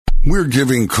We're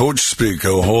giving Coach Speak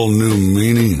a whole new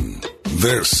meaning.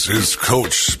 This is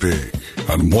Coach Speak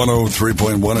on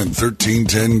 103.1 and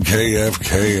 1310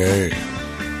 KFKA.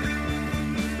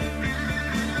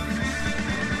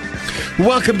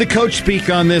 Welcome to Coach Speak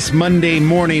on this Monday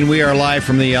morning. We are live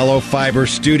from the Yellow Fiber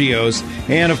Studios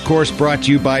and, of course, brought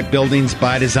to you by Buildings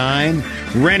by Design.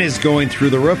 Rent is going through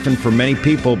the roof, and for many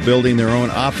people, building their own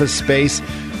office space,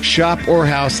 shop, or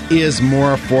house is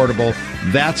more affordable.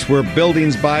 That's where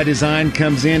Buildings by Design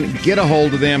comes in. Get a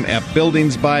hold of them at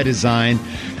Buildings by Design.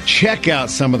 Check out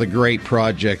some of the great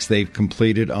projects they've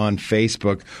completed on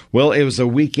Facebook. Well, it was a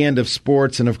weekend of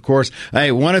sports, and of course,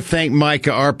 I want to thank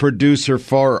Micah, our producer,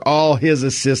 for all his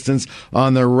assistance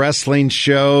on the wrestling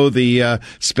show, the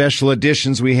special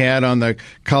editions we had on the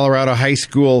Colorado High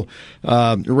School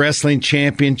wrestling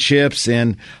championships,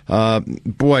 and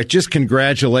boy, just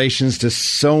congratulations to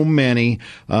so many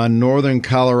Northern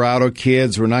Colorado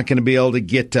kids. We're not going to be able to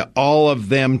get to all of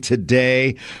them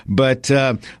today, but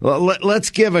let's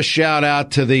give a shout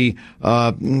out to the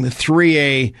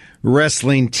 3A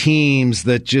wrestling teams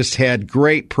that just had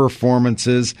great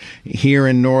performances here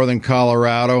in Northern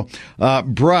Colorado.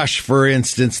 Brush, for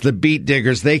instance, the Beat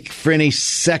Diggers, they finished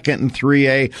second in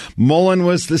 3A. Mullen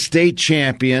was the state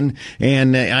champion,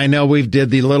 and I know we did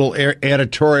the little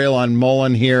editorial on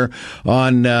Mullen here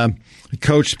on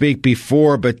Coach Speak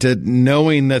before, but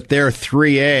knowing that they're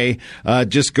 3A,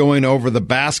 just going over the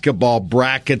basketball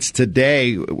brackets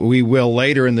today, we will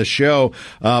later in the show,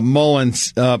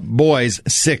 Mullen's boys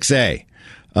 6A.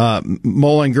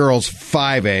 Mullen girls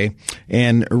 5A,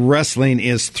 and wrestling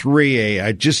is 3A.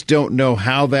 I just don't know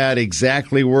how that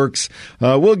exactly works.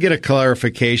 We'll get a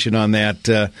clarification on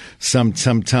that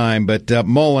sometime. But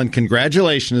Mullen,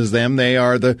 congratulations to them. They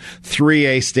are the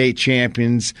 3A state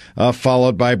champions,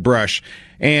 followed by Brush.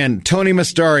 And Tony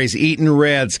Mastari's Eaton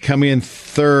Reds come in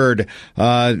third.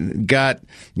 Got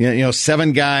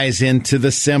 7 guys into the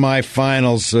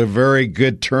semifinals. A very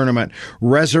good tournament.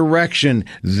 Resurrection,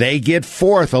 they get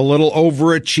fourth. A little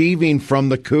overachieving from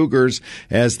the Cougars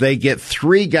as they get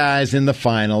 3 guys in the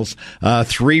finals.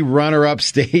 3 runner-up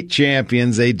state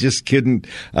champions. They just couldn't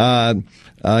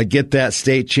get that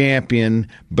state champion,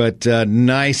 but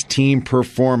nice team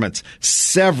performance.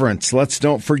 Severance, let's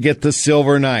don't forget the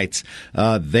Silver Knights.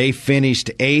 They finished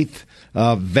 8th.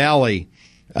 Valley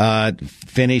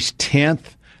finished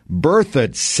 10th.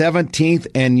 Berthoud 17th,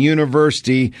 and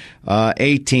University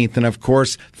 18th. And, of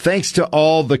course, thanks to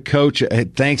all the coaches,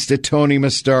 thanks to Tony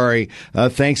Mastari,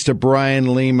 thanks to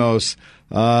Brian Lemos,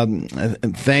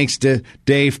 thanks to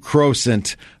Dave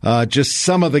Crosant, just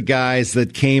some of the guys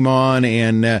that came on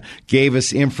and gave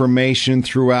us information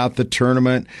throughout the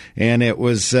tournament. And it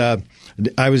was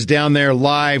I was down there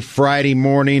live Friday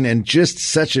morning, and just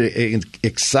such an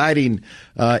exciting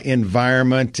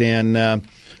environment, and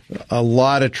a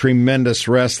lot of tremendous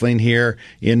wrestling here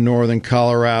in Northern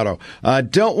Colorado.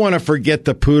 Don't want to forget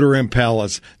the Pooter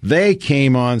Impellas. They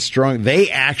came on strong. They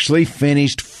actually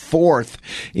finished 4th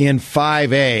in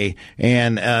 5A,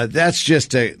 and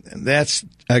that's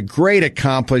a great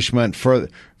accomplishment for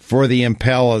the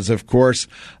Impellas. Of course,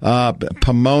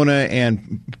 Pomona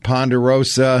and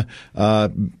Ponderosa,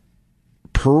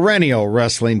 perennial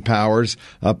wrestling powers.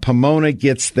 Pomona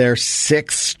gets their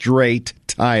 6th straight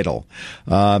title.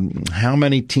 How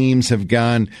many teams have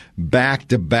gone back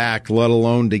to back, let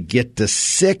alone to get to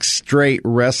 6 straight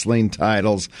wrestling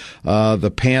titles?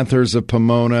 The Panthers of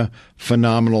Pomona,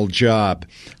 phenomenal job.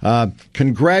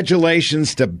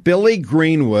 Congratulations to Billy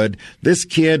Greenwood. This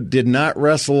kid did not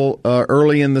wrestle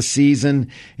early in the season,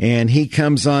 and he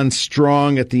comes on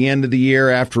strong at the end of the year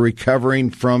after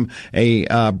recovering from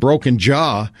a broken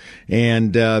jaw,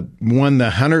 and won the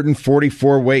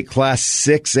 144 weight class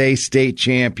 6A state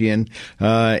champion.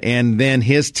 And then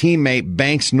his teammate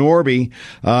Banks Norby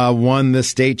won the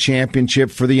state championship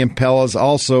for the Impellas,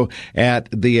 also at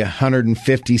the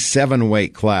 157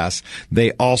 weight class.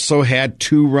 They also had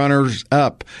 2 runners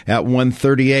up at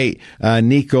 138.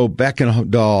 Nico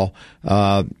Beckendahl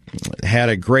had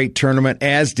a great tournament,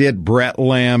 as did Brett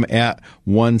Lamb at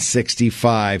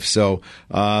 165. So,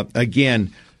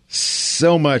 again,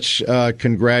 so much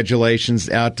congratulations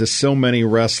out to so many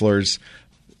wrestlers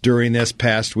during this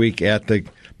past week at the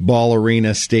Ball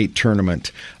Arena State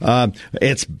Tournament.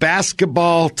 It's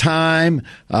basketball time.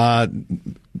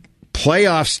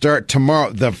 Playoffs start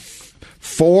tomorrow. The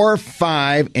 4,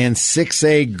 5, and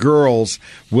 6A girls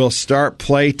will start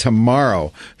play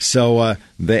tomorrow. So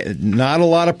not a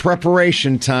lot of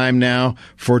preparation time now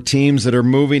for teams that are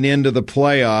moving into the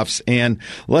playoffs. And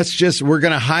we're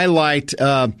going to highlight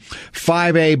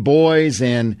 5A boys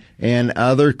and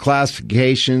other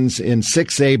classifications in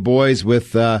 6A boys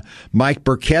with Mike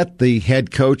Burkett, the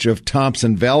head coach of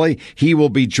Thompson Valley. He will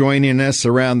be joining us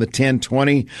around the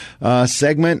 10:20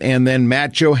 segment. And then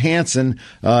Matt Johansson,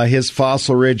 his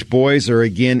Fossil Ridge boys are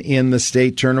again in the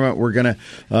state tournament. We're going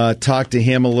to talk to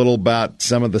him a little about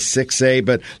some of the 6A,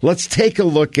 but let's take a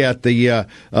look at the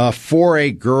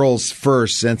 4A girls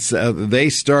first, since they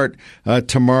start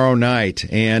tomorrow night.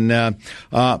 And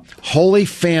Holy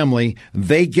Family,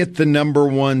 they get the number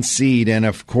 1 seed. And,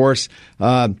 of course,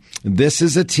 this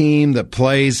is a team that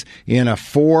plays in a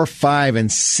 4, 5, and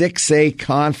 6A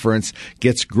conference,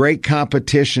 gets great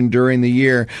competition during the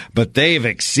year, but they've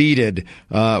exceeded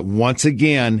once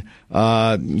again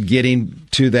getting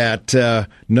to that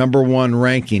number 1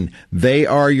 ranking. They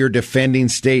are your defending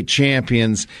state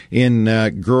champions in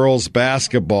girls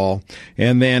basketball.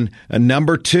 And then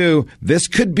number 2, this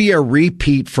could be a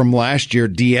repeat from last year,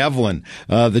 D'Evelyn.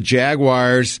 The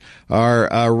Jaguars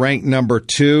are ranked number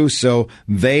 2, so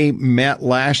they met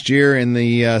last year in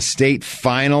the state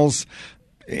finals,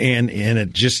 and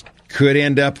it just could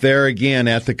end up there again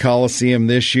at the Coliseum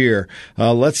this year.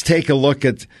 Let's take a look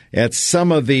at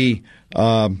some of the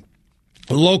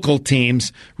local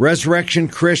teams. Resurrection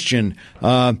Christian,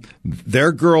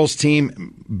 their girls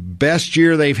team, best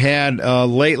year they've had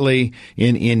lately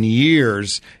in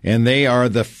years, and they are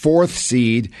the 4th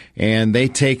seed, and they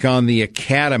take on the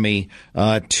Academy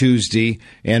Tuesday.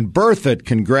 And Berthoud,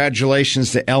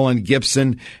 congratulations to Ellen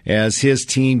Gibson as his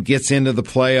team gets into the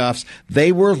playoffs.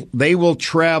 They will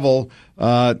travel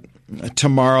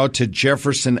tomorrow to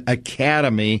Jefferson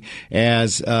Academy,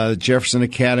 as Jefferson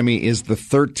Academy is the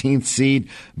 13th seed.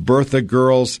 Bertha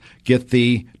girls get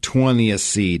the 20th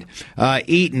seed.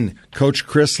 Eaton, Coach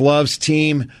Chris Love's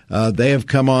team, they have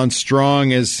come on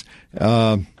strong as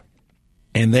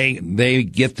and they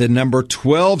get the number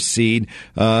 12 seed,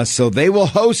 so they will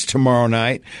host tomorrow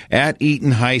night at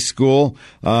Eaton High School.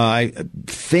 I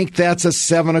think that's a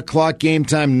 7 o'clock game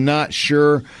time. Not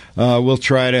sure. We'll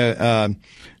try to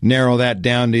narrow that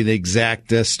down to the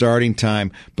exact starting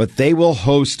time. But they will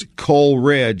host Cole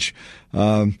Ridge.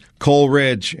 Cole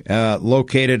Ridge,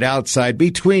 located outside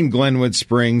between Glenwood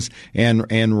Springs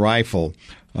and Rifle.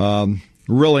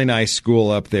 Really nice school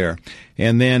up there.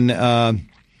 And then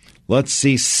let's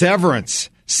see, Severance.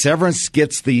 Severance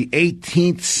gets the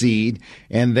 18th seed,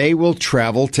 and they will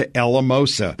travel to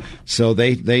Alamosa. So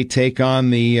they take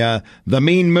on the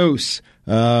Mean Moose.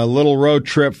 Little road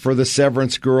trip for the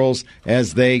Severance girls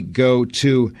as they go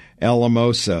to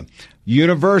Alamosa.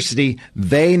 University,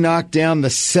 they knock down the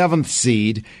 7th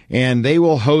seed, and they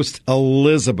will host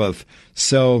Elizabeth.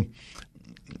 So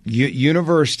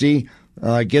University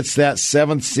gets that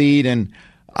 7th seed, and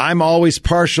I'm always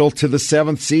partial to the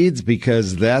 7th seeds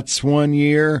because that's one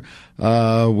year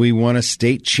we won a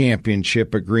state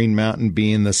championship at Green Mountain,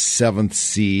 being the 7th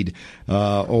seed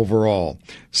overall.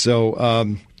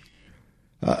 So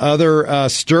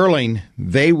Sterling,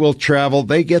 they will travel.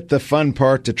 They get the fun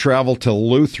part to travel to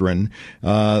Lutheran.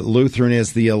 Lutheran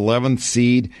is the 11th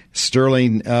seed.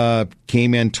 Sterling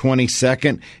came in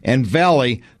 22nd. And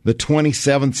Valley, the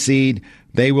 27th seed,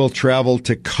 they will travel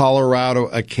to Colorado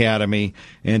Academy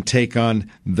and take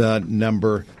on the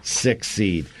number 6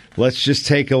 seed. Let's just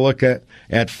take a look at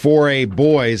 4A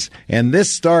boys, and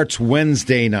this starts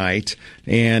Wednesday night.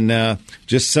 And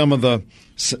just some of the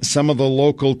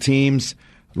local teams.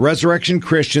 Resurrection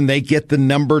Christian, they get the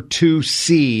number 2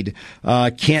 seed.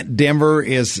 Kent Denver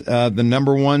is the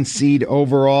number 1 seed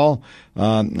overall.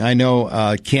 I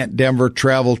know Kent Denver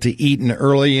traveled to Eaton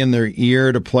early in their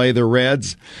year to play the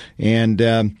Reds,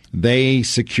 and they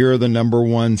secure the number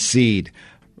 1 seed.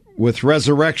 With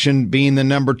Resurrection being the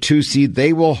number 2 seed,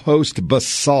 they will host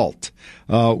Basalt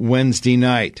Wednesday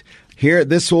night. Here,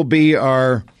 this will be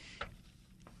our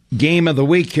game of the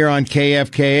week here on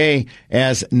KFKA,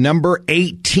 as number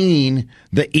 18,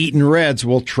 the Eaton Reds,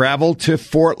 will travel to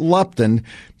Fort Lupton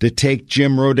to take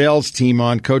Jim Rodell's team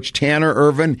on. Coach Tanner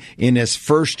Irvin, in his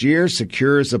first year,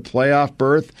 secures a playoff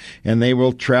berth, and they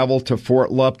will travel to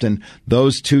Fort Lupton.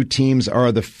 Those two teams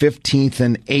are the 15th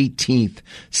and 18th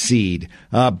seed.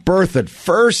 Berthoud,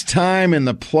 first time in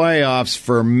the playoffs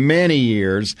for many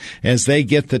years, as they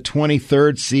get the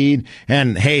 23rd seed.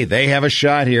 And, hey, they have a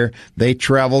shot here. They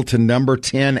travel to number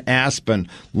 10, Aspen.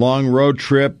 Long road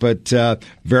trip, but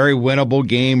very winnable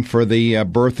game for the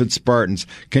Berthoud Spartans.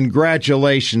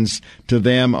 Congratulations to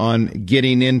them on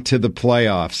getting into the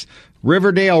playoffs.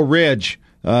 Riverdale Ridge,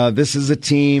 this is a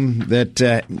team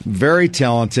that very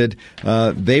talented.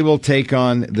 They will take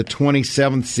on the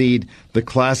 27th seed, the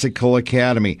Classical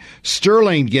Academy.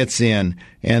 Sterling gets in,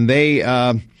 and they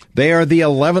are the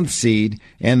 11th seed,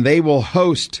 and they will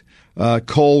host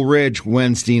Coal Ridge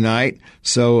Wednesday night.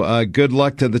 So good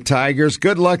luck to the Tigers.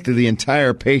 Good luck to the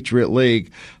entire Patriot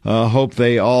League. Hope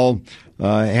they all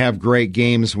have great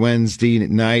games Wednesday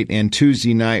night and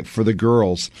Tuesday night for the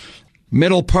girls.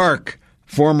 Middle Park,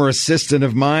 former assistant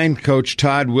of mine, Coach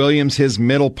Todd Williams, his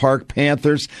Middle Park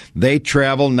Panthers, they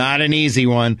travel, not an easy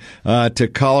one, to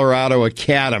Colorado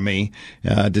Academy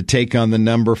to take on the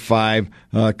number 5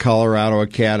 Colorado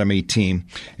Academy team.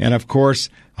 And, of course,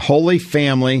 Holy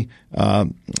Family,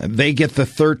 they get the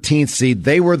 13th seed.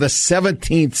 They were the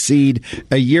 17th seed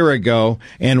a year ago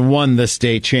and won the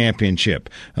state championship.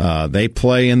 They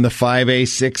play in the 5A,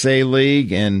 6A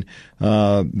league, and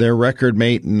their record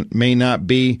may not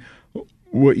be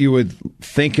what you would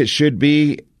think it should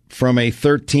be from a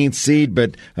 13th seed,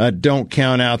 but don't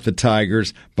count out the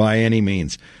Tigers by any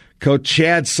means. Coach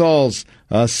Chad Saul's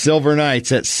Silver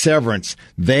Knights at Severance,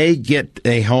 they get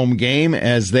a home game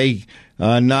as they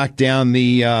knock down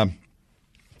the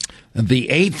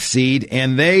 8th seed,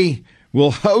 and they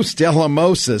will host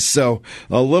Alamosa. So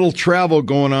a little travel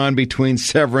going on between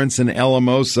Severance and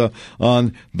Alamosa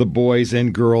on the boys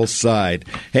and girls side.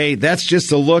 Hey, that's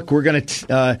just a look. We're going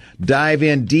to dive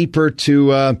in deeper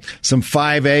to some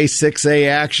 5A, 6A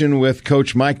action with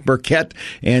Coach Mike Burkett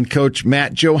and Coach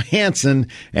Matt Johansson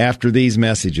after these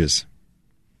messages.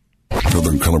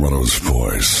 Northern Colorado's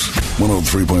voice,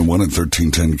 103.1 and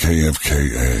 1310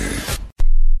 KFKA.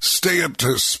 Stay up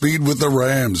to speed with the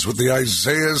Rams with the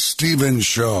Isaiah Stevens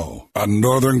Show on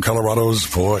Northern Colorado's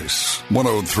voice,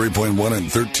 103.1 and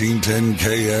 1310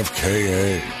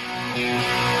 KFKA.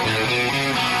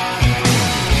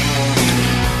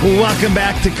 Welcome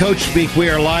back to Coach Speak. We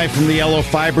are live from the Yellow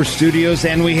Fiber Studios,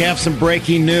 and we have some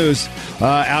breaking news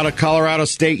out of Colorado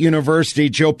State University.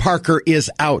 Joe Parker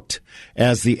is out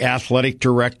as the athletic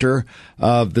director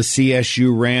of the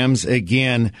CSU Rams.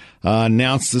 Again,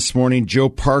 announced this morning, Joe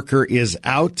Parker is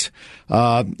out.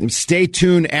 Stay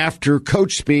tuned after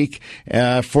Coach Speak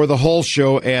for the whole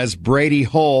show, as Brady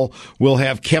Hull will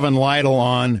have Kevin Lytle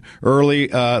on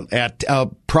early at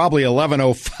probably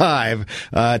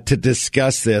 11:05 to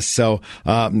discuss this. So,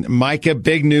 Micah,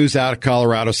 big news out of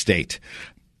Colorado State.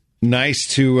 Nice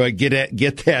to get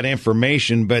that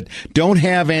information, but don't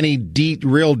have any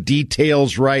real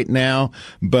details right now.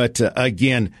 But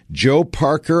again, Joe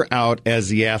Parker out as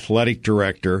the athletic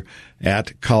director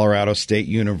at Colorado State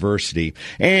University.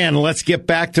 And let's get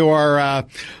back to our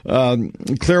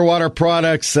Clearwater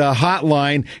Products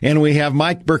hotline, and we have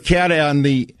Mike Burkett on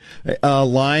the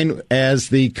line as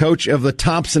the coach of the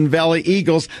Thompson Valley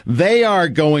Eagles. They are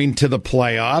going to the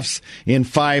playoffs in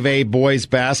 5A boys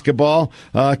basketball.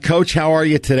 Coach, how are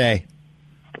you today?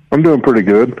 I'm doing pretty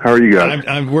good. How are you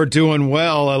guys? We're doing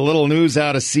well. A little news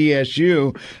out of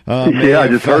CSU. I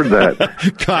just heard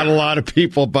that. Caught a lot of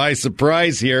people by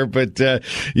surprise here, but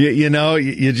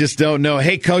you just don't know.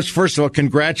 Hey, Coach, first of all,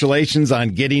 congratulations on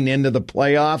getting into the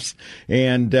playoffs.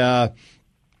 And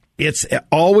it's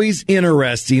always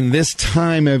interesting this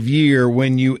time of year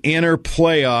when you enter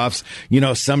playoffs. You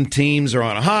know, some teams are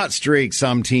on a hot streak,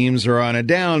 some teams are on a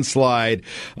downslide,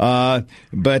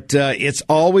 but it's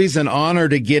always an honor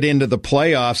to get into the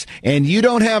playoffs, and you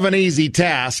don't have an easy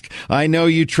task. I know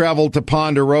you traveled to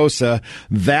Ponderosa.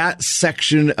 That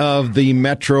section of the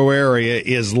metro area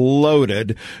is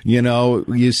loaded. You know,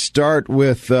 you start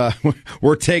with,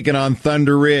 we're taking on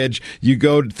Thunder Ridge. You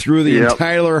go through the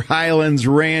entire Highlands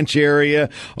Ranch area,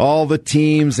 all the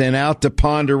teams, and out to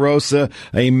Ponderosa,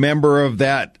 a member of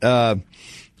that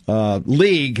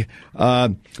league.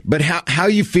 But how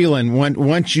you feeling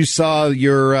once you saw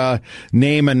your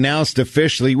name announced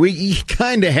officially? We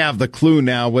kind of have the clue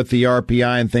now with the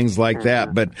RPI and things like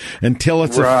that, but until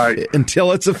it's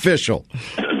official.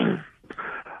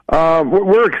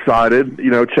 We're excited.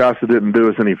 You know, Chasta didn't do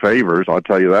us any favors, I'll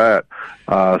tell you that,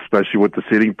 especially with the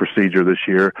seating procedure this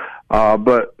year.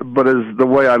 But as the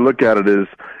way I look at it is,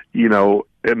 you know,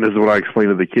 and this is what I explain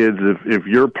to the kids, if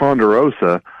you're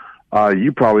Ponderosa,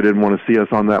 you probably didn't want to see us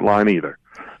on that line either.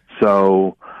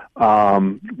 So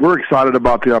we're excited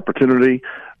about the opportunity.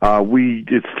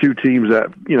 It's two teams that,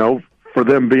 you know, for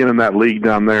them being in that league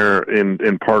down there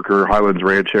in Parker, Highlands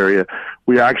Ranch area,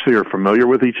 we actually are familiar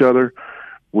with each other.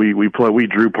 We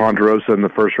drew Ponderosa in the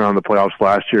first round of the playoffs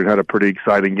last year and had a pretty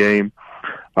exciting game.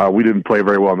 We didn't play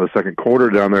very well in the second quarter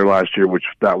down there last year, which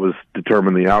that was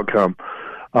determined the outcome.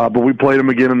 But we played them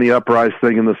again in the Uprise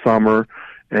thing in the summer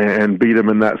and beat them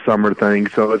in that summer thing.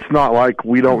 So it's not like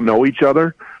we don't know each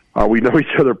other. We know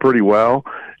each other pretty well,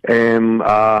 and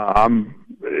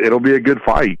it'll be a good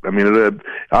fight. I mean,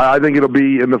 I think it'll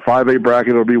be in the 5A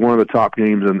bracket. It'll be one of the top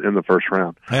games in the first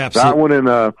round. Absolutely. That one in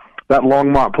that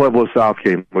Longmont Pueblo South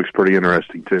game looks pretty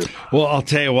interesting too. Well, I'll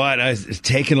tell you what, I was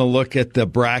taking a look at the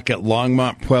bracket,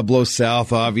 Longmont Pueblo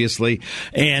South, obviously,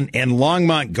 and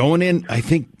Longmont going in, I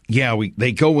think. Yeah,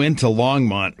 they go into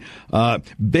Longmont.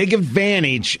 Big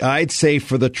advantage, I'd say,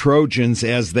 for the Trojans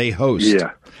as they host.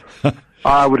 Yeah.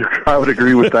 I would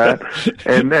agree with that,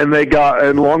 and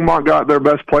Longmont got their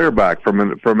best player back from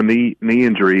a knee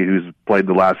injury, who's played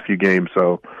the last few games.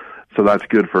 So that's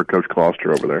good for Coach Kloster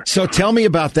over there. So tell me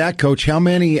about that, Coach. How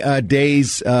many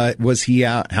days was he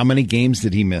out? How many games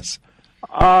did he miss?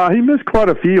 He missed quite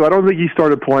a few. I don't think he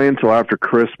started playing until after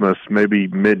Christmas, maybe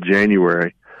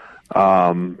mid-January.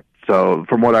 So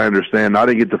from what I understand, I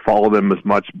didn't get to follow them as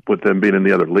much with them being in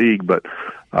the other league, but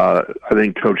I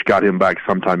think Coach got him back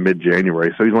sometime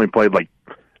mid-January. So he's only played like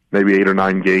maybe 8 or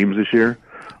 9 games this year,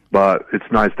 but it's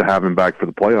nice to have him back for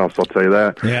the playoffs, I'll tell you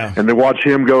that. Yeah. And to watch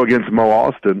him go against Mo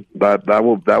Austin, that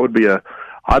would be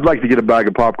I'd like to get a bag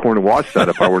of popcorn and watch that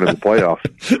if I were in the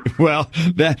playoffs. Well,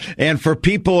 and for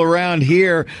people around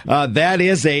here, that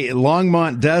is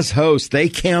Longmont does host. They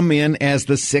come in as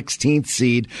the 16th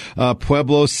seed,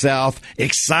 Pueblo South.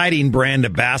 Exciting brand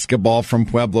of basketball from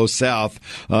Pueblo South.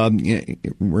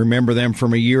 Remember them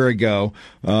from a year ago.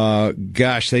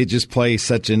 Gosh, they just play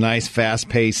such a nice,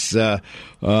 fast-paced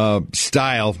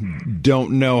style.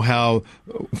 Don't know how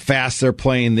fast they're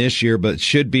playing this year, but it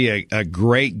should be a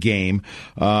great game.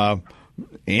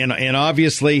 And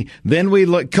obviously, then we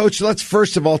look, Coach. Let's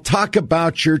first of all talk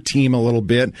about your team a little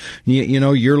bit. You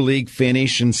know your league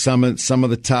finish, and some of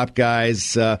the top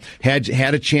guys had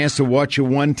a chance to watch you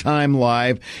one time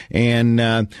live, and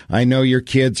I know your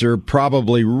kids are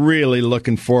probably really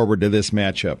looking forward to this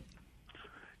matchup.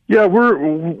 Yeah,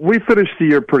 we finished the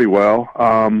year pretty well.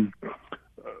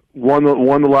 Won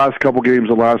the last couple games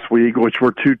of last week, which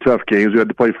were 2 tough games. We had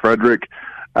to play Frederick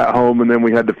at home, and then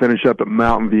we had to finish up at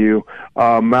Mountain View.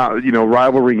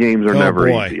 Rivalry games are never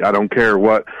easy. I don't care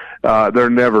what. They're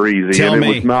never easy. It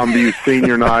was Mountain View's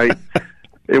senior night.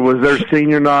 It was their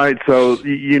senior night, so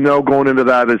going into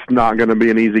that, it's not going to be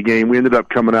an easy game. We ended up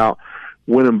coming out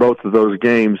winning both of those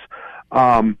games.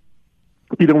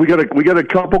 We got a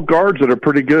couple guards that are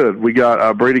pretty good. We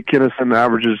got Brady Kinnison,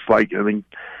 averages I think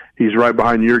he's right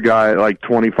behind your guy at like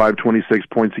 25, 26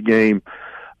 points a game.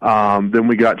 Then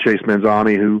we got Chase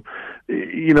Manzani, who,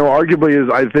 arguably is,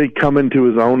 I think, coming to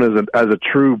his own as a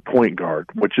true point guard,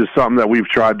 which is something that we've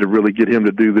tried to really get him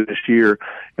to do this year,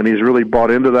 and he's really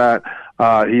bought into that.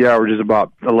 He averages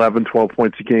about 11, 12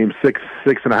 points a game,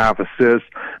 6.5 assists,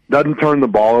 doesn't turn the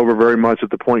ball over very much at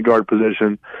the point guard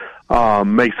position,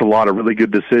 makes a lot of really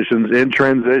good decisions in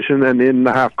transition and in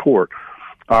the half court.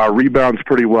 Rebounds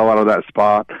pretty well out of that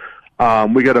spot.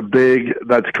 We got a big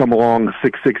that's come along, a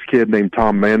 6'6" kid named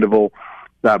Tom Mandeville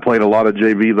that played a lot of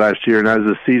JV last year, and as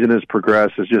the season has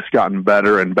progressed, has just gotten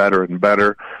better and better and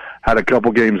better. Had a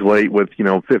couple games late with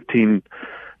 15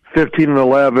 and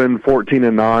 11, 14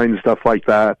 and 9, stuff like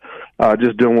that.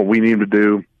 Just doing what we need to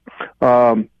do.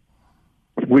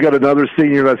 We got another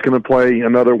senior that's going to play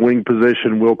another wing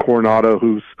position, Will Coronado,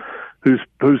 who's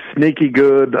sneaky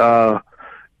good.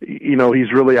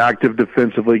 He's really active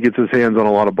defensively, gets his hands on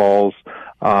a lot of balls,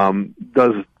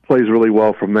 plays really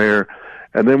well from there.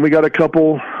 And then we got a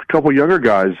couple younger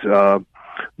guys.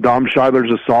 Dom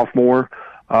Schuyler's a sophomore.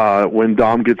 When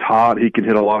Dom gets hot, he can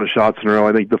hit a lot of shots in a row.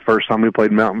 I think the first time we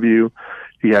played Mountain View,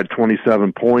 he had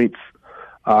 27 points.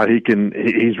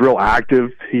 He's real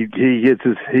active. He's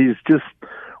just,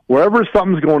 wherever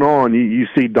something's going on, you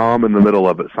see Dom in the middle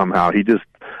of it somehow.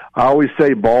 I always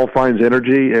say ball finds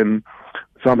energy, and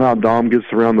somehow Dom gets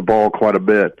around the ball quite a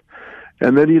bit.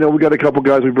 And then, we got a couple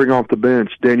guys we bring off the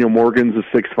bench. Daniel Morgan's a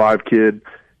 6'5" kid.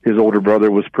 His older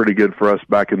brother was pretty good for us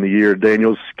back in the year.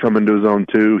 Daniel's coming to his own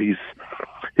too.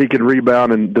 He can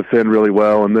rebound and defend really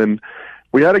well. And then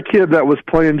we had a kid that was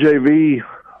playing JV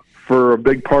for a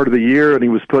big part of the year, and he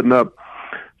was putting up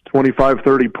 25,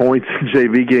 30 points in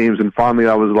JV games. And finally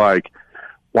I was like,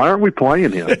 why aren't we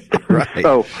playing him? Right.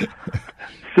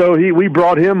 So we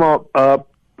brought him up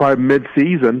by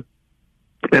mid-season,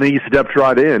 and he stepped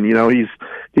right in.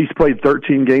 He's played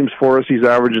 13 games for us. He's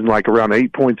averaging like around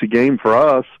 8 points a game for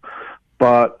us.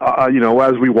 But,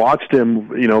 as we watched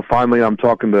him, finally I'm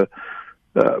talking to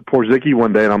Porzicki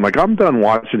one day, and I'm like, I'm done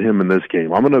watching him in this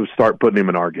game. I'm going to start putting him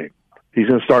in our game. He's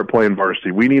going to start playing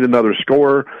varsity. We need another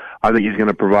scorer. I think he's going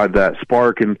to provide that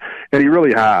spark, and he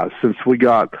really has. Since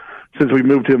since we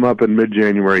moved him up in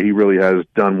mid-January, he really has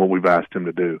done what we've asked him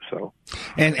to do. So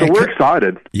we're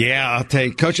excited. Yeah, I'll tell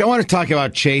you, Coach, I want to talk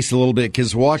about Chase a little bit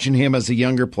because watching him as a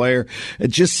younger player, it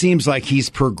just seems like he's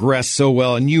progressed so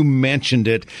well. And you mentioned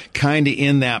it, kind of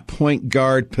in that point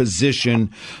guard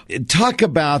position. Talk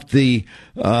about the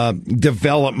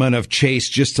development of Chase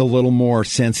just a little more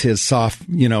since his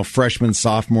freshman,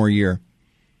 sophomore year.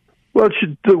 Well,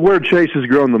 where Chase has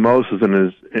grown the most is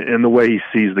in the way he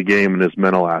sees the game and his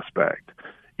mental aspect.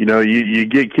 You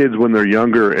get kids when they're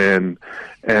younger and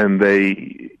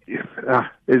it's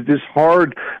just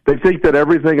hard. They think that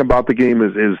everything about the game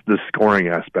is the scoring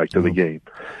aspect of the game.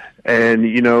 And,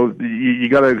 you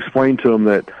got to explain to them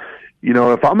that,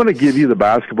 if I'm going to give you the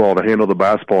basketball to handle the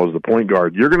basketball as the point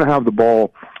guard, you're going to have the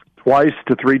ball twice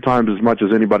to three times as much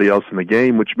as anybody else in the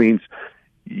game, which means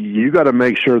you got to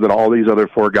make sure that all these other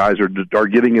four guys are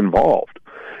getting involved.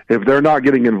 If they're not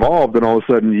getting involved, then all of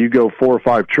a sudden you go 4 or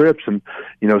 5 trips and,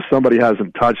 somebody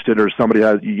hasn't touched it or somebody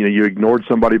has, you ignored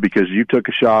somebody because you took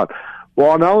a shot.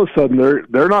 Well, and all of a sudden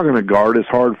they're not going to guard as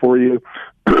hard for you.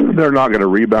 They're not going to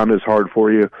rebound as hard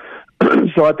for you.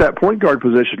 So at that point guard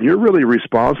position, you're really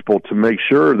responsible to make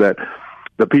sure that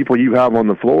the people you have on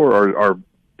the floor are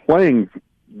playing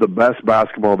the best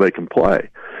basketball they can play.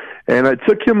 And it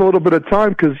took him a little bit of time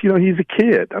because, he's a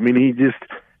kid. I mean,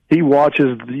 he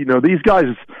watches, these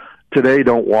guys today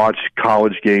don't watch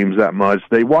college games that much.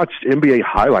 They watch NBA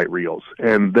highlight reels,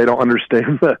 and they don't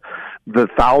understand the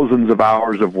thousands of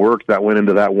hours of work that went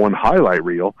into that one highlight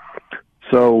reel.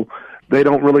 So they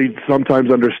don't really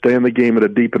sometimes understand the game at a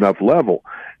deep enough level.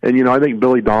 And, I think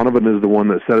Billy Donovan is the one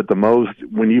that said it the most.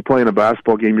 When you play in a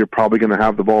basketball game, you're probably going to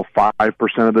have the ball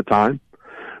 5% of the time.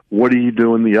 What are you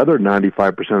doing the other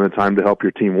 95% of the time to help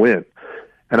your team win?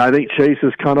 And I think Chase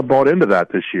has kind of bought into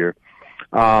that this year.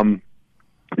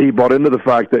 He bought into the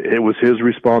fact that it was his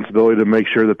responsibility to make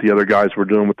sure that the other guys were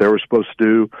doing what they were supposed to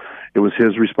do. It was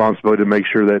his responsibility to make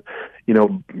sure that,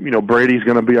 Brady's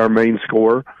going to be our main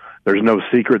scorer. There's no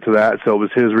secret to that. So it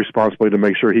was his responsibility to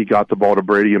make sure he got the ball to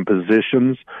Brady in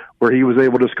positions where he was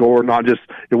able to score. It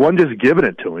wasn't just giving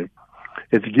it to him.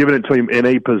 It's giving it to him in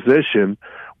a position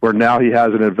where now he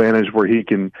has an advantage where he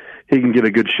can get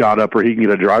a good shot up or he can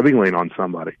get a driving lane on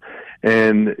somebody.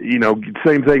 And,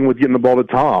 same thing with getting the ball to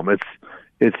Tom. It's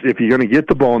if you're going to get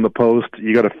the ball in the post,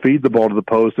 you got to feed the ball to the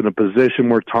post in a position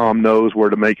where Tom knows where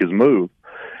to make his move.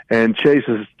 And Chase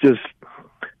is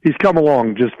he's come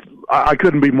along. I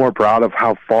couldn't be more proud of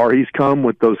how far he's come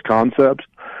with those concepts.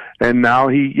 And now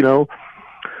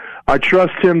I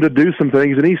trust him to do some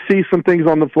things, and he sees some things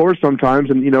on the floor sometimes.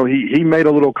 And, he made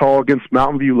a little call against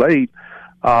Mountain View late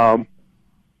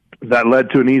that led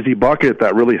to an easy bucket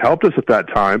that really helped us at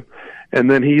that time. And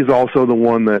then he's also the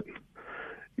one that,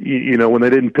 when they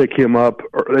didn't pick him up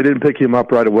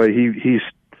right away, he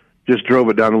just drove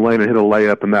it down the lane and hit a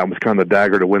layup, and that was kind of the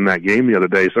dagger to win that game the other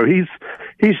day. So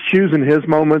he's choosing his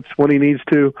moments when he needs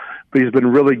to, but he's been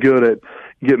really good at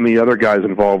getting the other guys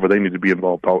involved where they need to be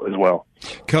involved as well.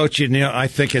 Coach, I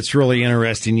think it's really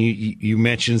interesting. You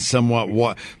mentioned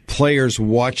somewhat players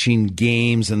watching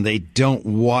games, and they don't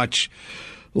watch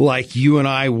like you and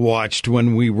I watched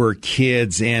when we were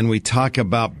kids, and we talk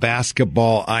about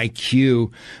basketball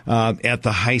IQ at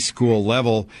the high school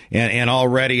level, and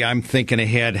already I'm thinking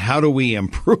ahead, how do we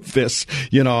improve this,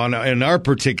 in our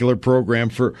particular program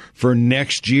for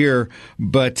next year?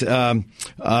 But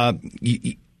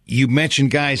you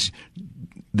mentioned guys,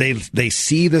 they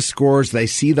see the scores, they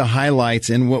see the highlights,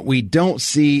 and what we don't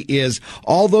see is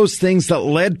all those things that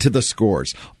led to the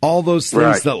scores, all those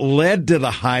things that led to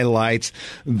the highlights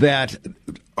that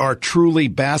are truly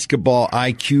basketball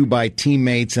IQ by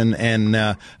teammates and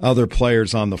other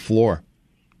players on the floor.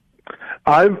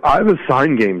 I've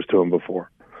assigned games to them before.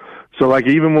 So, like,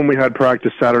 even when we had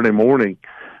practice Saturday morning,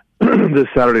 this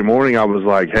Saturday morning, I was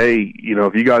like, hey,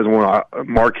 if you guys want to,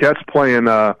 Marquette's playing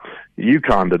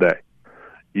UConn today.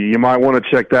 You might want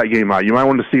to check that game out. You might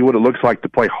want to see what it looks like to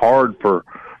play hard for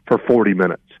 40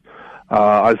 minutes.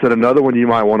 I said another one you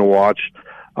might want to watch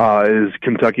is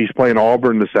Kentucky's playing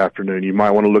Auburn this afternoon. You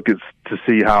might want to look to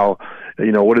see how,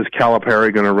 what is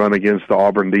Calipari going to run against the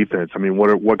Auburn defense? I mean,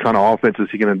 what kind of offense is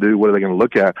he going to do? What are they going to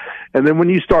look at? And then when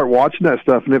you start watching that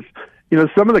stuff, and if,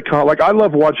 some of the, I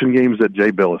love watching games that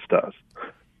Jay Billis does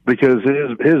because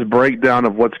his breakdown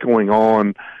of what's going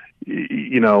on,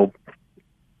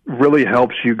 really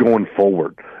helps you going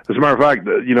forward. As a matter of fact,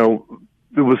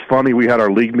 it was funny. We had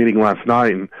our league meeting last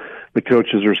night, and the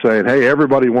coaches are saying, hey,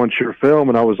 everybody wants your film.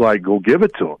 And I was like, go give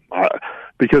it to them.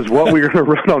 Because what we're going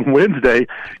to run on Wednesday,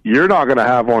 you're not going to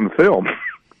have on film.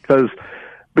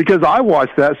 because I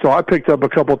watched that, so I picked up a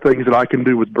couple things that I can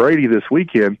do with Brady this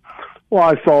weekend Well,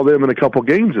 I saw them in a couple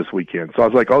games this weekend, so I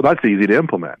was like, oh, that's easy to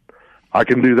implement. I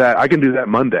can do that. I can do that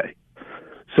Monday.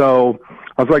 So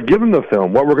I was like, give them the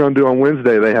film. What we're going to do on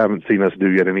Wednesday, they haven't seen us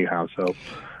do yet anyhow. So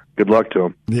good luck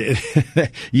to them.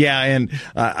 Yeah, and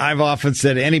I've often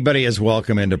said anybody is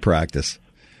welcome into practice.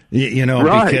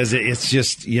 Right. Because it's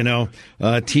just,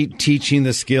 teaching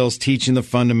the skills, teaching the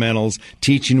fundamentals,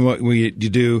 teaching what you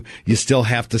do. You still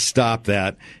have to stop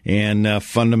that. And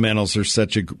fundamentals are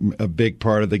such a big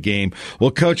part of the game.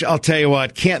 Well, Coach, I'll tell you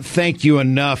what, can't thank you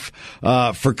enough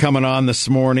for coming on this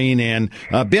morning. And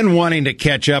been wanting to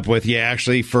catch up with you,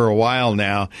 actually, for a while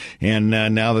now. And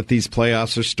now that these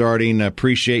playoffs are starting,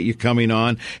 appreciate you coming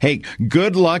on. Hey,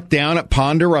 good luck down at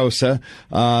Ponderosa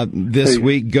this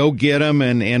week. Go get them,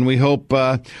 and we hope,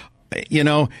 as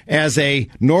a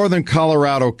Northern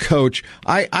Colorado coach,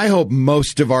 I hope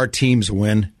most of our teams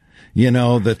win,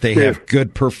 that they have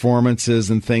good performances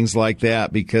and things like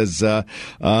that, because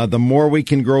the more we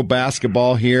can grow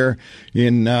basketball here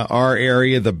in our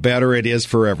area, the better it is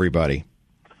for everybody.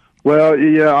 Well,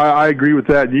 yeah, I agree with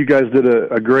that. You guys did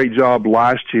a great job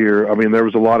last year. I mean, there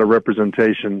was a lot of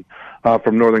representation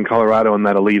from Northern Colorado in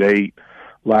that Elite Eight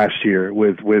last year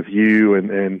with you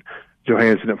and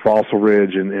Johansson at Fossil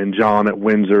Ridge and John at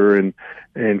Windsor and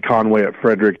Conway at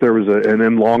Frederick. There was and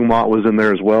then Longmont was in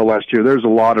there as well last year. There's a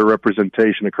lot of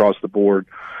representation across the board,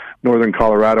 Northern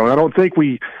Colorado. And I don't think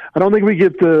we don't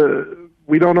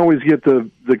always get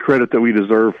the credit that we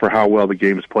deserve for how well the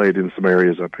game's played in some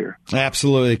areas up here.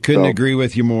 Absolutely. Couldn't agree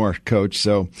with you more, Coach.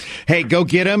 So, hey, go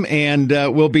get them, and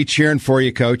we'll be cheering for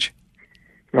you, Coach.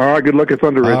 All right, good luck at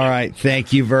Thunder Ridge. All right,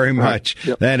 thank you very much. Right.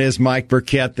 Yep. That is Mike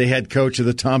Burkett, the head coach of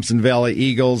the Thompson Valley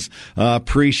Eagles.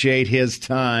 Appreciate his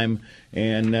time,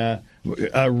 and a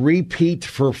repeat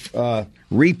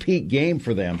game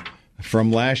for them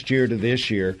from last year to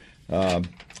this year.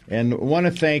 And want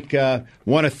to thank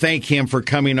him for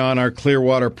coming on our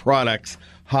Clearwater Products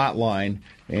hotline,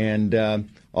 and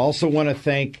also want to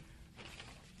thank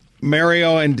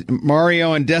Mario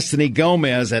and Destiny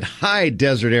Gomez at High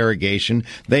Desert Irrigation.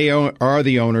 They are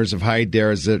the owners of High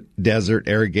Desert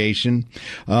Irrigation,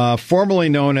 formerly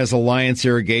known as Alliance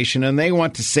Irrigation, and they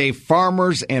want to save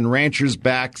farmers and ranchers'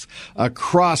 backs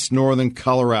across northern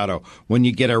Colorado. When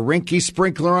you get a Rinky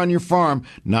sprinkler on your farm,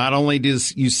 not only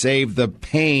does you save the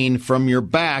pain from your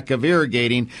back of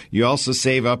irrigating, you also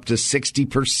save up to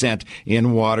 60%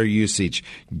 in water usage.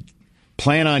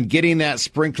 Plan on getting that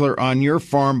sprinkler on your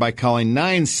farm by calling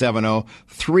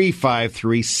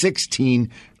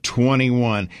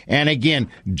 970-353-1621. And again,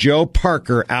 Joe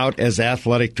Parker out as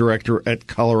athletic director at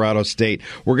Colorado State.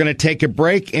 We're going to take a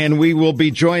break, and we will be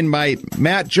joined by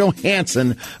Matt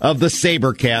Johansson of the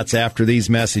SaberCats after these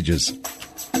messages.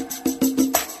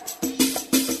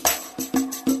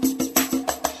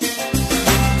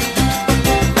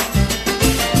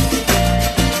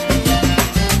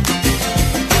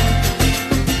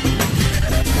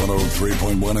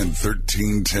 And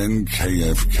 1310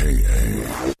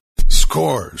 KFKA.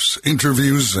 Scores,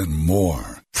 interviews, and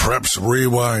more. Preps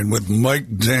Rewind with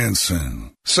Mike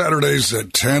Danson. Saturdays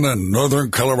at 10 on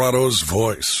Northern Colorado's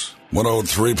Voice.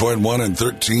 103.1 and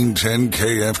 1310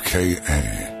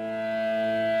 KFKA.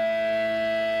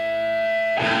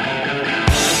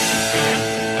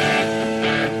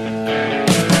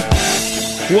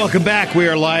 Welcome back. We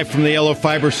are live from the Yellow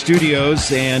Fiber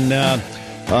Studios, and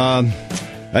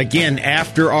again,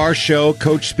 after our show,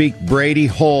 Coach Speak Brady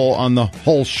Hull on the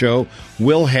Hull Show,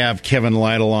 we'll have Kevin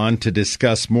Lytle on to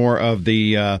discuss more of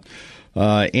the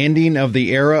ending of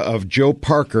the era of Joe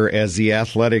Parker as the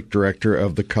athletic director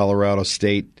of the Colorado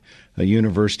State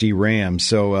University Rams.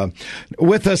 So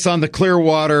with us on the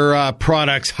Clearwater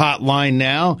Products hotline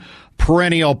now,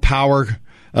 perennial power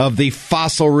of the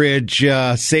Fossil Ridge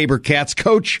SaberCats,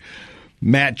 Coach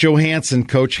Matt Johansson.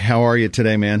 Coach, how are you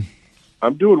today, man?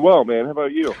 I'm doing well, man. How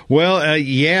about you? Well,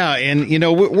 yeah, and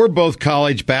we're both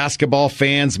college basketball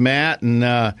fans, Matt, and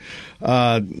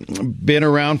been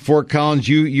around Fort Collins.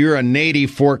 You're a native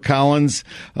Fort Collins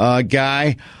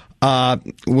guy.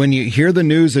 When you hear the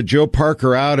news of Joe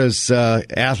Parker out as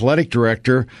athletic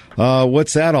director,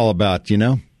 what's that all about?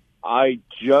 I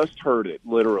just heard it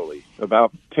literally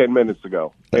about 10 minutes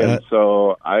ago, and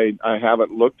so I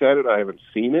haven't looked at it. I haven't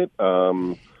seen it.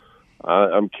 I'm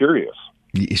curious.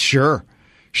 Sure.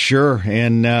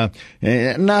 And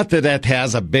not that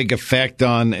has a big effect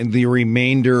on the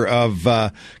remainder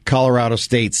of Colorado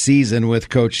State's season with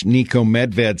Coach Nico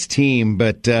Medved's team,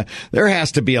 but there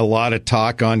has to be a lot of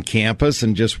talk on campus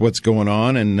and just what's going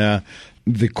on and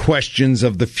the questions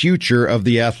of the future of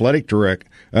the athletic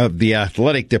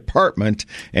department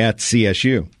at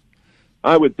CSU.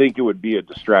 I would think it would be a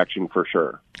distraction for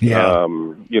sure. Yeah.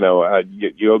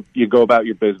 You go about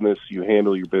your business, you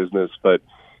handle your business, but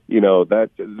that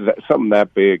something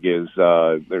that big is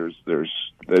there's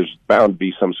bound to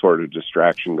be some sort of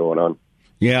distraction going on.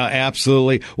 Yeah,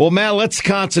 absolutely. Well, Matt, let's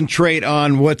concentrate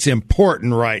on what's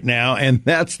important right now, and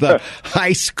that's the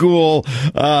high school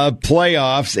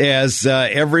playoffs, as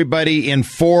everybody in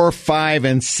 4, 5,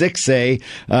 and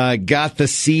 6A got the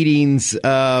seedings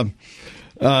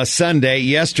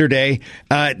Yesterday.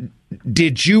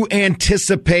 Did you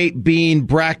anticipate being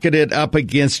bracketed up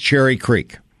against Cherry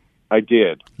Creek? I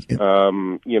did. At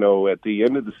the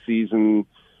end of the season,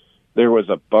 there was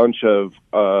a bunch of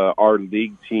our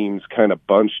league teams kind of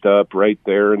bunched up right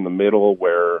there in the middle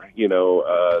where,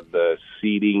 the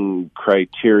seeding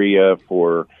criteria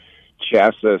for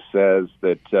CHSAA says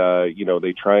that,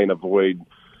 they try and avoid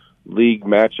league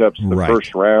matchups the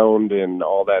first round and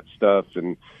all that stuff.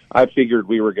 And I figured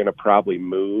we were going to probably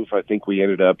move. I think we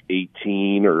ended up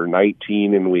 18 or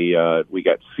 19, and we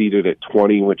got seeded at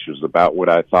 20, which is about what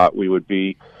I thought we would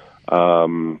be.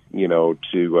 To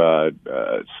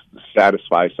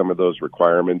satisfy some of those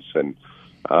requirements. And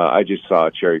I just saw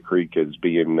Cherry Creek as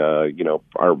being,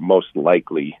 our most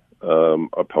likely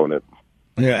opponent.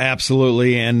 Yeah,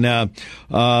 absolutely. And,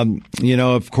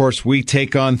 of course, we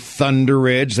take on Thunder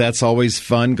Ridge. That's always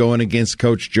fun, going against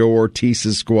Coach Joe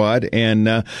Ortiz's squad. And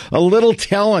a little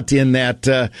talent in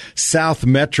that South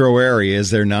Metro area,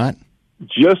 is there not?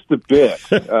 Just a bit.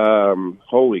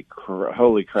 Holy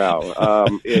cow.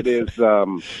 It is,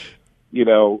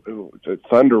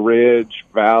 Thunder Ridge,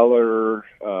 Valor,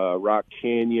 Rock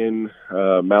Canyon,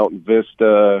 Mountain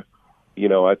Vista.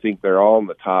 I think they're all in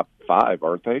the top 5,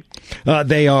 aren't they?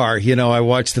 They are. I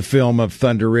watched the film of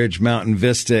Thunder Ridge, Mountain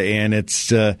Vista, and it's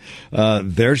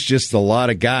there's just a lot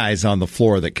of guys on the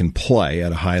floor that can play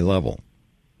at a high level.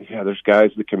 Yeah, there's guys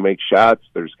that can make shots.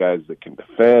 There's guys that can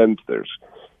defend. There's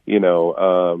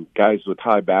guys with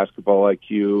high basketball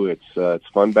IQ. It's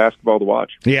fun basketball to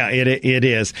watch. Yeah, it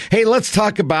is. Hey, let's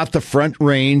talk about the Front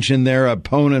Range and their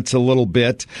opponents a little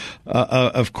bit.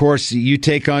 Of course, you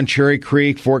take on Cherry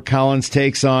Creek. Fort Collins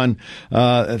takes on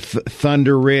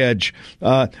Thunder Ridge.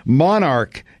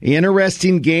 Monarch,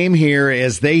 interesting game here,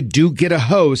 as they do get a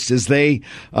host as they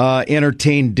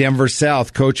entertain Denver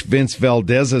South, Coach Vince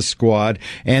Valdez's squad,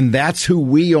 and that's who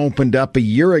we opened up a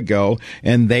year ago,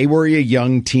 and they were a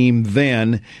young team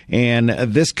then, and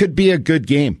this could be a good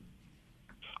game.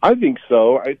 I think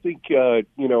so. I think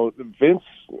Vince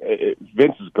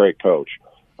is a great coach,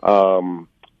 and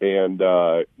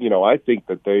I think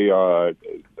that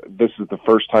this is the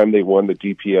first time they won the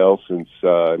DPL since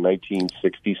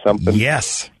 1960 something.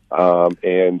 Yes,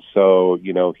 and so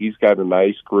he's got a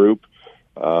nice group.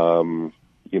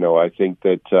 I think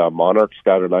that Monarch's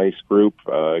got a nice group.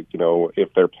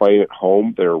 If they're playing at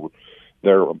home, they're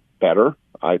better.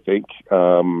 I think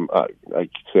I could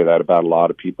say that about a lot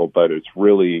of people, but it's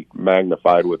really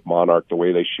magnified with Monarch, the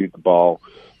way they shoot the ball.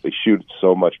 They shoot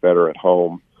so much better at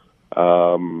home.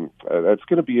 That's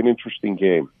going to be an interesting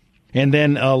game. And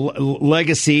then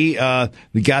Legacy,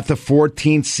 we got the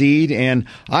 14th seed, and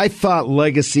I thought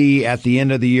Legacy at the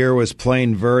end of the year was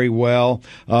playing very well.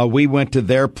 We went to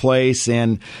their place,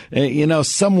 and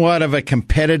somewhat of a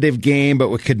competitive game, but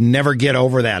we could never get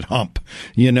over that hump,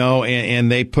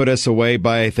 and they put us away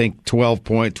by, I think, 12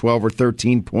 or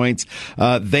 13 points.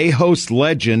 They host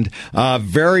Legend.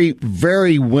 Very,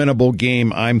 very winnable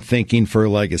game, I'm thinking, for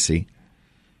Legacy.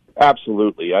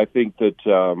 Absolutely. I think that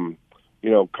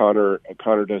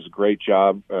Connor does a great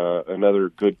job. Another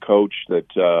good coach that,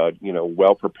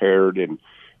 well prepared. And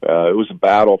it was a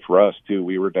battle for us, too.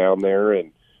 We were down there,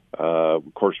 and,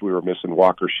 of course, we were missing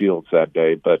Walker Shields that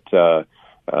day. But,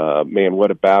 man, what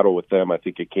a battle with them. I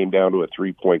think it came down to a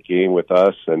 3-point game with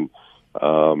us. And,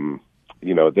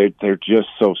 they're just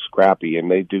so scrappy,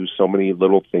 and they do so many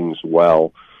little things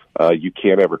well. You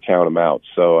can't ever count them out.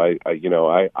 So,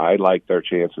 I like their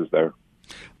chances there.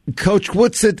 Coach,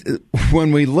 what's it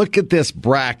when we look at this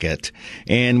bracket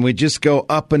and we just go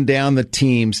up and down the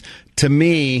teams? To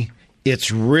me,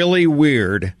 it's really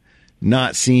weird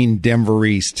not seeing Denver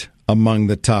East among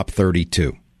the top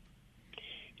 32.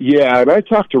 Yeah, and I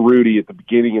talked to Rudy at the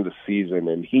beginning of the season,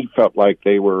 and he felt like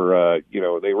they were,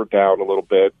 they were down a little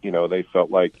bit. They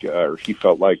felt like, or he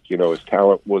felt like, his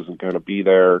talent wasn't going to be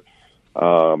there.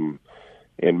 And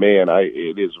man,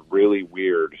 it is really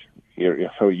weird.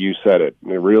 You said it.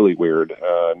 Really weird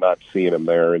not seeing them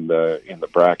there in the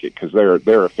bracket, because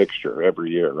they're a fixture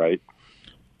every year, right?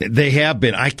 They have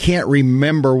been. I can't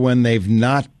remember when they've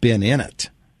not been in it.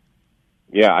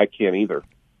 Yeah, I can't either.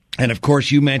 And, of course,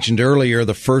 you mentioned earlier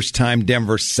the first time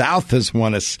Denver South has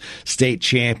won a state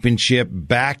championship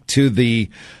back to the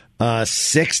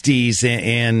 60s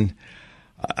and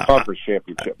conference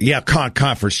championship.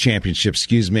 Conference championship,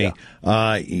 excuse me.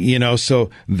 Yeah. So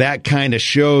that kind of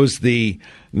shows the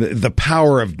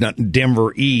power of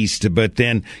Denver East. But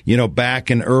then, back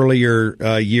in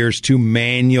earlier years too,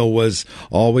 Manual was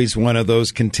always one of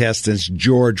those contestants.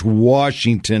 George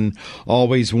Washington,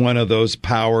 always one of those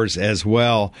powers as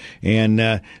well.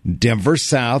 And Denver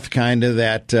South, kind of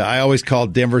that, I always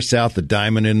called Denver South the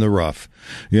diamond in the rough.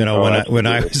 When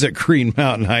I was at Green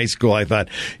Mountain High School, I thought,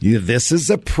 this is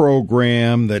a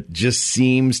program that just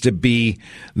seems to be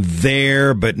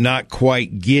there, but not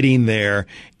quite getting there.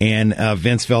 And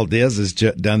Vince Valdez has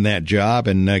done that job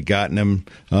and gotten them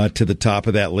to the top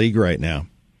of that league right now.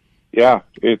 Yeah,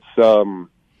 it's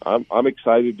I'm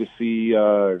excited to see.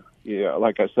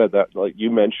 Like I said, that like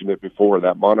you mentioned it before,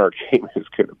 that Monarch game is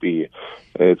going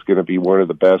to be one of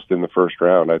the best in the first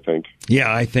round, I think.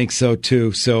 Yeah, I think so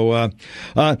too. So,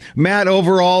 Matt,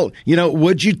 overall,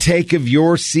 what'd you take of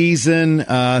your season?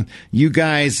 You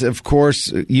guys, of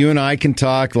course, you and I can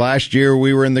talk. Last year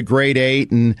we were in the grade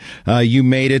 8, and you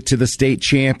made it to the state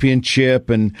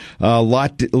championship, and a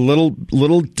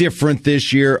little different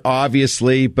this year,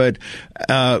 obviously, but.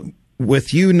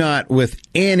 With you not with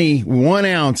any 1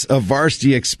 ounce of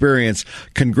varsity experience,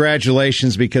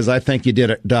 congratulations, because I think you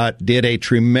did a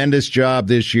tremendous job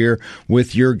this year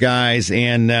with your guys.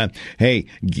 And,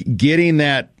 getting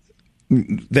that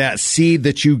seed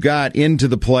that you got into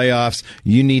the playoffs,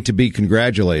 you need to be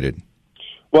congratulated.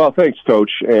 Well, thanks, Coach.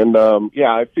 And,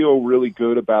 I feel really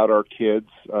good about our kids.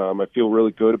 I feel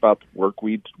really good about the work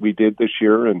we did this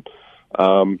year. And,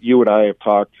 you and I have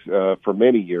talked for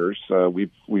many years.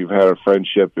 We've had a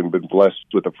friendship and been blessed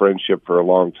with a friendship for a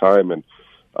long time. And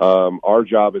our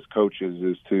job as coaches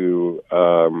is to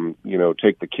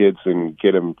take the kids and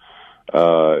get them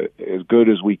as good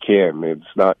as we can. It's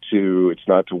not to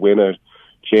win a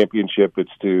championship.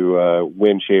 It's to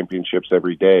win championships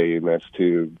every day, and that's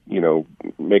to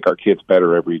make our kids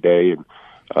better every day. And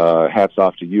hats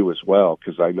off to you as well,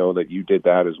 because I know that you did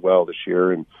that as well this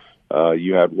year. And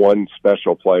you had one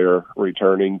special player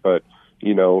returning, but,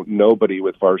 nobody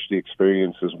with varsity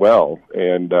experience as well.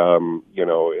 And,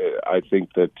 I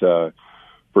think that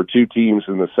for two teams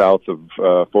in the south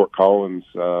of Fort Collins,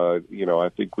 I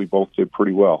think we both did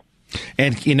pretty well.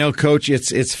 And, Coach,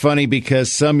 it's funny because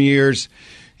some years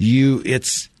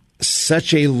it's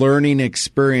such a learning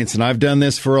experience, and I've done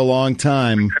this for a long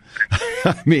time.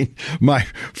 I mean, my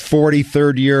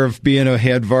 43rd year of being a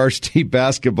head varsity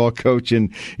basketball coach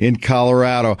in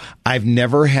Colorado, I've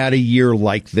never had a year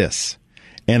like this.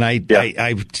 And I'm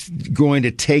going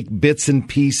to take bits and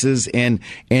pieces and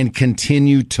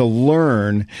continue to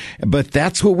learn. But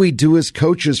that's what we do as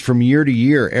coaches from year to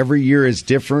year. Every year is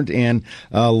different, and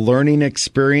learning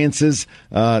experiences.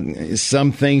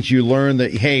 Some things you learn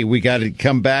that, hey, we got to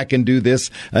come back and do this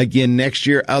again next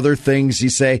year. Other things you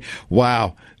say,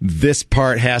 wow, this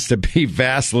part has to be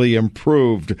vastly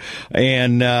improved.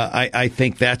 And I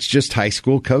think that's just high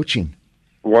school coaching.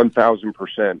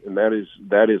 1,000%, and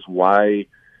that is why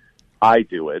I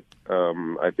do it.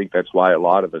 I think that's why a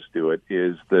lot of us do it.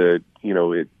 Is that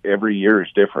every year is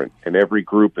different, and every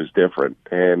group is different,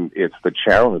 and it's the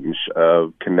challenge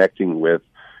of connecting with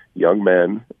young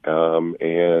men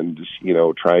and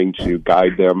trying to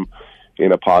guide them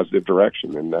in a positive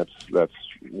direction, and that's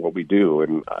what we do.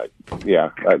 And I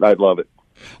love it.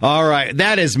 All right.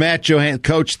 That is Matt Johann.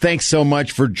 Coach, thanks so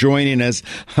much for joining us.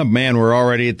 Oh, man, we're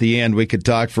already at the end. We could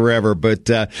talk forever, but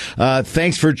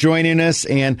thanks for joining us.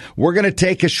 And we're going to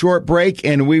take a short break,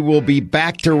 and we will be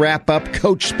back to wrap up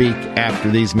Coach Speak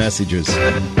after these messages.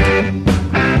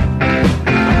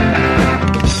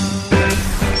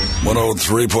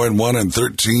 103.1 and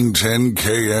 1310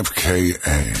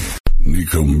 KFKA.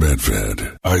 Nico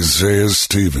Medved, Isaiah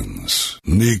Stevens,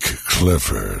 Neek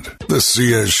Clifford, the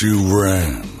CSU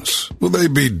Rams. Will they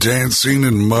be dancing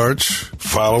in March?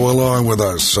 Follow along with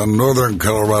us on Northern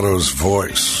Colorado's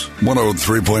Voice,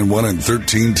 103.1 and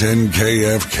 1310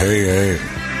 KFKA.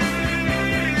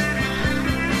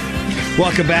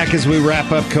 Welcome back as we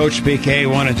wrap up Coach Speak. I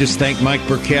want to just thank Mike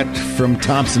Burkett from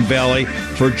Thompson Valley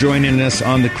for joining us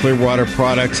on the Clearwater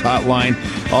Products Hotline.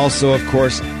 Also, of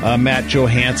course, Matt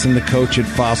Johansson, the coach at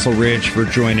Fossil Ridge, for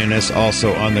joining us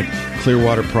also on the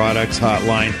Clearwater Products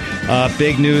Hotline.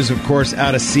 Big news, of course,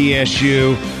 out of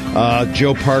CSU.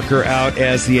 Joe Parker out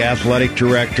as the athletic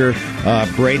director.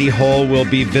 Brady Hull will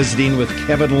be visiting with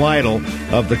Kevin Lytle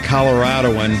of the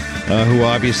Coloradoan, who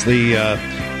obviously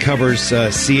covers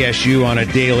CSU on a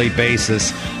daily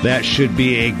basis. That should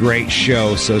be a great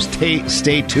show. So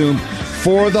stay tuned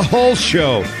for the whole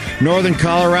show. Northern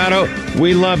Colorado,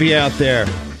 we love you out there.